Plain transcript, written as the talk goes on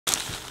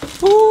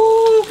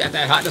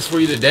got that hotness for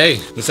you today.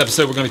 This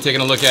episode we're going to be taking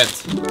a look at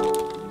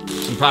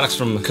some products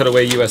from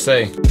Cutaway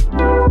USA.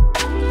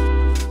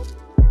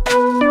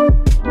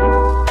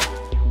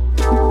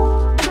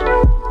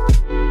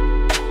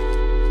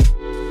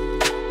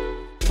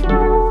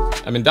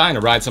 I've been dying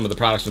to ride some of the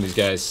products from these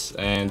guys,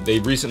 and they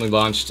recently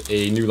launched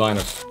a new line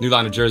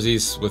of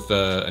jerseys with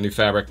a new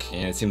fabric,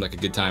 and it seemed like a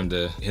good time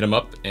to hit them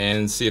up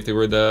and see if they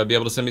would be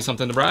able to send me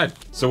something to ride.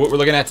 So what we're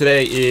looking at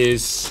today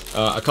is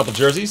a couple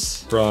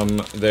jerseys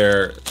from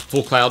their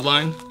Full Cloud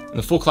line. And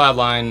the Full Cloud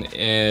line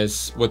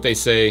is what they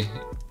say: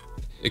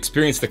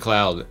 experience the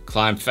cloud,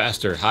 climb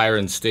faster, higher,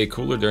 and stay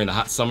cooler during the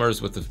hot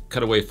summers with the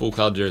Cutaway Full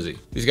Cloud jersey.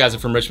 These guys are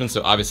from Richmond,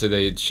 so obviously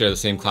they share the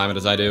same climate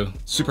as I do.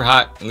 Super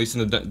hot, at least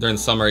during the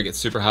summer it gets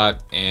super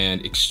hot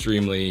and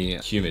extremely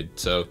humid.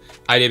 So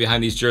idea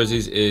behind these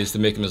jerseys is to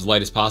make them as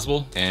light as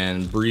possible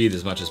and breathe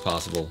as much as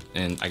possible,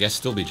 and I guess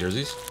still be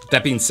jerseys.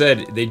 That being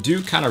said, they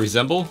do kind of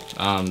resemble,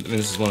 I mean,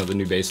 this is one of the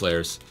new base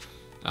layers.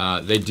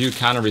 They do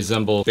kind of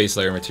resemble base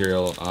layer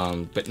material,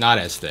 but not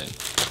as thin.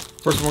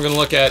 First one we're gonna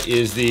look at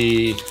is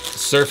the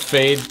Surf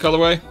Fade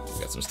colorway.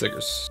 Got some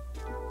stickers.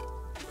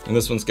 And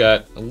this one's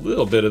got a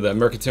little bit of the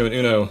Mercatone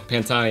Uno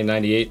Pantani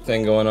 98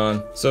 thing going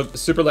on. So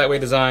super lightweight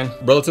design,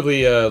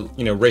 relatively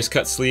race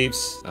cut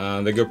sleeves.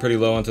 They go pretty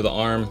low onto the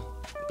arm.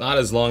 Not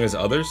as long as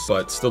others,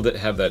 but still did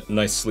have that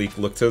nice sleek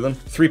look to them.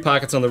 3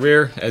 pockets on the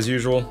rear, as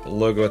usual. The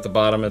logo at the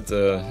bottom in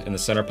the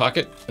center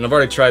pocket. And I've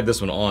already tried this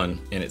one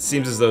on, and it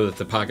seems as though that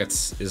the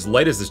pockets, as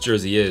light as this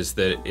jersey is,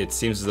 that it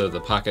seems as though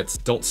the pockets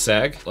don't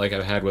sag like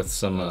I've had with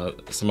some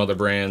other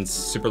brands,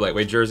 super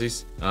lightweight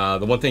jerseys. The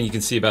one thing you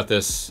can see about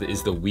this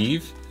is the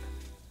weave.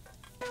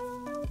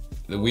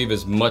 The weave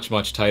is much,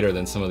 much tighter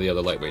than some of the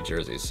other lightweight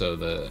jerseys.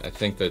 So I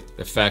think that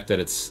the fact that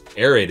it's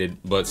aerated,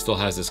 but still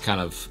has this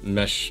kind of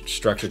mesh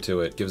structure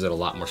to it, gives it a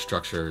lot more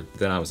structure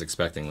than I was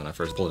expecting when I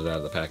first pulled it out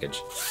of the package.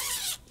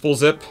 Full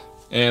zip.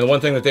 And the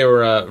one thing that they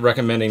were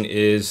recommending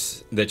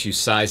is that you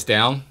size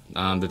down,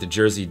 that the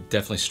jersey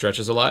definitely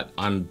stretches a lot.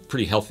 I'm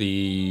pretty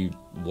healthy,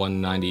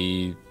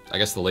 190, I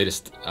guess the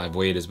latest I've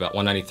weighed is about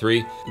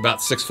 193,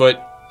 about 6 foot.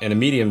 And a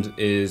medium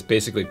is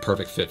basically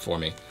perfect fit for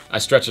me. I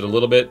stretch it a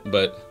little bit,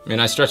 but I mean,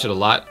 I stretch it a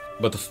lot,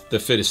 but the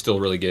fit is still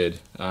really good.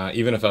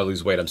 Even if I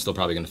lose weight, I'm still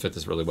probably gonna fit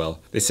this really well.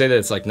 They say that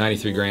it's like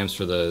 93 grams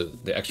for the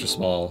extra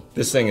small.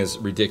 This thing is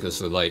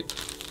ridiculously light.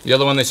 The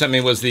other one they sent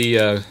me was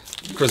the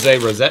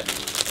Crozet Rosette,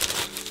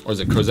 or is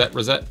it Crozet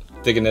Rosette?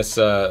 Digging this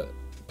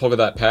polka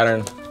dot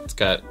pattern. It's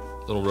got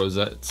little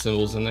rosette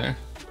symbols in there.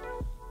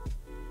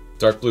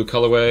 Dark blue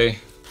colorway.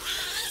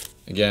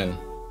 Again,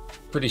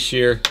 pretty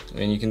sheer,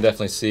 and you can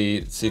definitely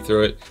see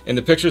through it. In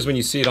the pictures, when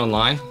you see it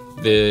online,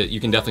 you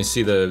can definitely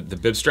see the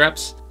bib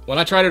straps. When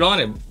I tried it on,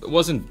 it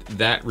wasn't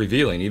that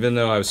revealing, even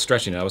though I was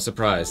stretching it. I was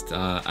surprised.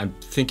 I'm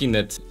thinking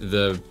that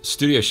the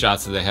studio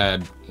shots that they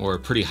had were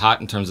pretty hot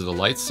in terms of the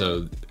lights,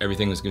 so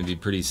everything was going to be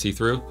pretty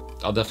see-through.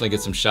 I'll definitely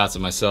get some shots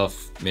of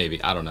myself,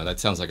 maybe. I don't know, that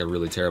sounds like a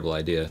really terrible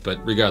idea.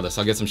 But regardless,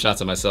 I'll get some shots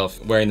of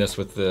myself wearing this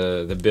with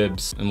the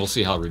bibs, and we'll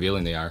see how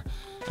revealing they are.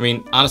 I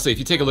mean, honestly, if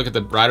you take a look at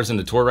the riders in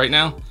the tour right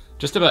now,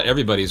 just about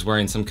everybody's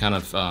wearing some kind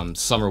of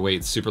summer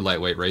weight, super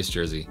lightweight race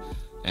jersey,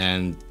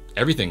 and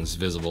everything's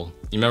visible.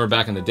 You remember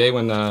back in the day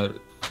when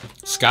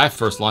Sky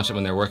first launched it,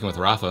 when they were working with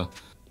Rafa,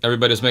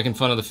 everybody was making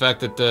fun of the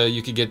fact that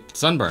you could get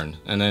sunburned,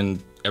 and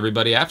then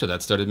everybody after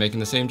that started making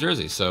the same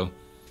jersey. So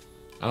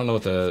I don't know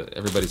what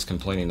everybody's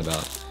complaining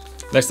about.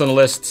 Next on the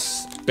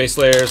list, base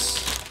layers.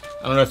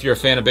 I don't know if you're a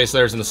fan of base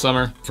layers in the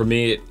summer. For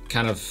me, it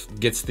kind of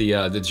gets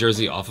the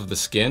jersey off of the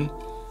skin.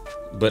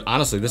 But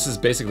honestly, this is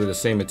basically the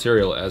same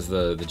material as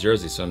the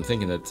jersey, so I'm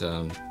thinking that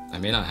I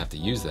may not have to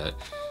use that.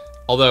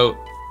 Although,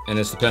 and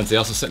this depends, they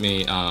also sent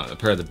me a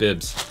pair of the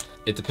bibs.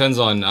 It depends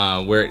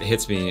on where it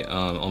hits me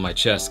on my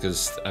chest,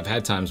 because I've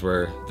had times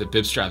where the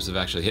bib straps have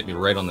actually hit me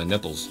right on the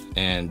nipples.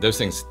 And those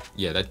things,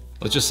 yeah,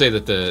 let's just say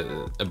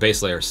that a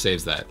base layer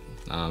saves that.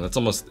 That's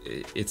almost,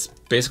 it's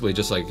basically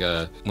just like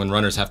when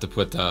runners have to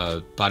put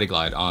body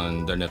glide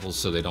on their nipples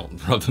so they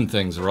don't rub them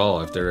things raw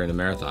if they're in a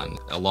marathon.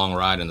 A long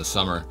ride in the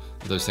summer,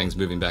 those things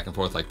moving back and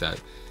forth like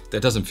that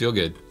doesn't feel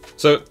good.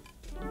 So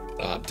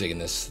I'm digging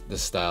this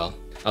style.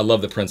 I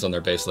love the prints on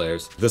their base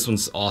layers. This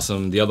one's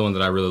awesome. The other one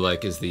that I really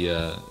like is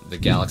the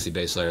Galaxy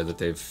base layer that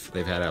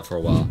they've had out for a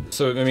while.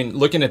 So I mean,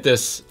 looking at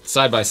this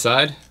side by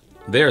side,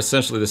 they're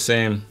essentially the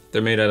same.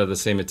 They're made out of the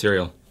same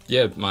material.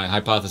 Yeah, my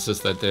hypothesis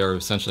that they're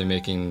essentially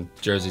making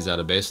jerseys out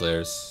of base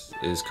layers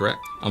is correct.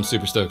 I'm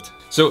super stoked.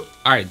 So,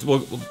 all right,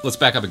 well, let's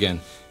back up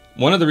again.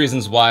 Another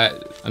reason why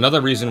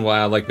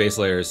I like base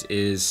layers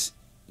is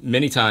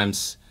many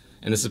times,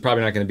 and this is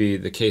probably not going to be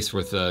the case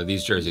with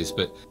these jerseys,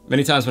 but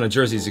many times when a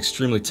jersey is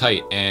extremely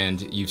tight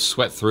and you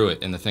sweat through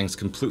it and the thing's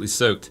completely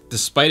soaked,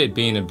 despite it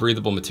being a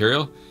breathable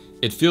material,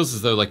 it feels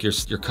as though like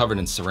you're covered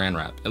in saran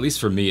wrap. At least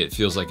for me, it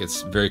feels like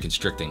it's very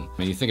constricting. I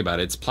mean, you think about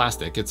it, it's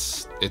plastic,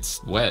 it's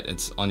wet,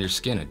 it's on your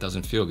skin, it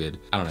doesn't feel good.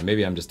 I don't know,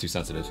 maybe I'm just too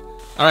sensitive.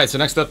 All right, so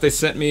next up they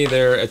sent me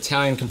their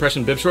Italian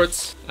Compression Bib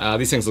shorts.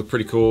 These things look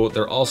pretty cool.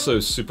 They're also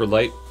super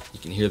light. You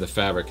can hear the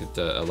fabric,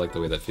 I like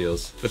the way that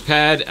feels. The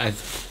pad, I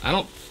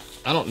don't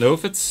I don't know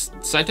if it's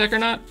Cytec or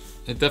not.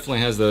 It definitely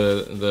has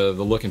the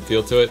look and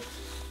feel to it.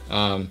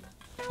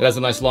 It has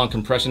a nice long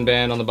compression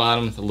band on the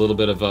bottom with a little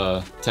bit of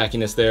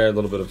tackiness there, a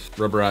little bit of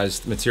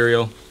rubberized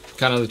material.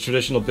 Kind of the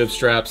traditional bib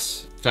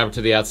straps, fabric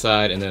to the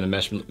outside, and then a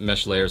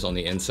mesh layers on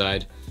the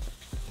inside.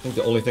 I think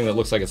the only thing that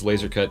looks like it's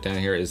laser cut down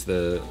here is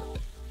the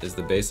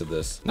base of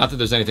this. Not that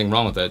there's anything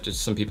wrong with that,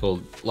 just some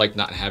people like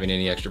not having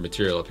any extra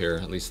material up here,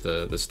 at least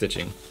the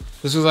stitching.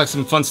 This was like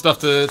some fun stuff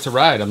to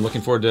ride. I'm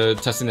looking forward to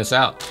testing this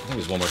out. I think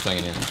there's one more thing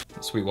in here.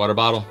 Sweet water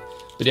bottle.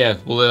 But yeah,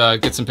 we'll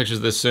get some pictures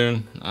of this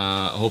soon.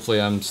 Hopefully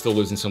I'm still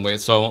losing some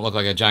weight so I won't look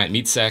like a giant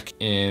meat sack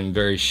in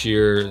very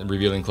sheer,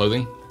 revealing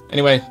clothing.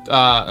 Anyway,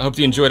 I hope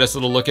you enjoyed this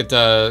little look at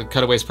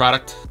Cutaway's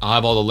product. I'll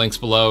have all the links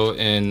below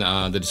in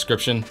the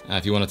description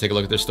if you want to take a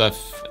look at their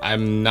stuff.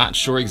 I'm not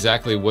sure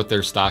exactly what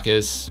their stock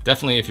is.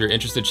 Definitely, if you're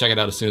interested, check it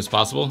out as soon as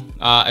possible.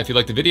 If you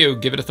like the video,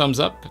 give it a thumbs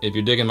up. If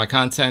you're digging my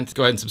content,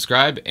 go ahead and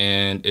subscribe.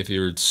 And if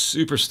you're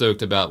super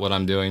stoked about what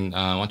I'm doing,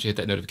 why don't you hit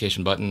that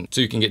notification button so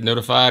you can get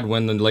notified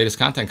when the latest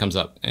content comes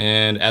up.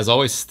 And as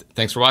always,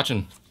 thanks for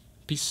watching.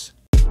 Peace.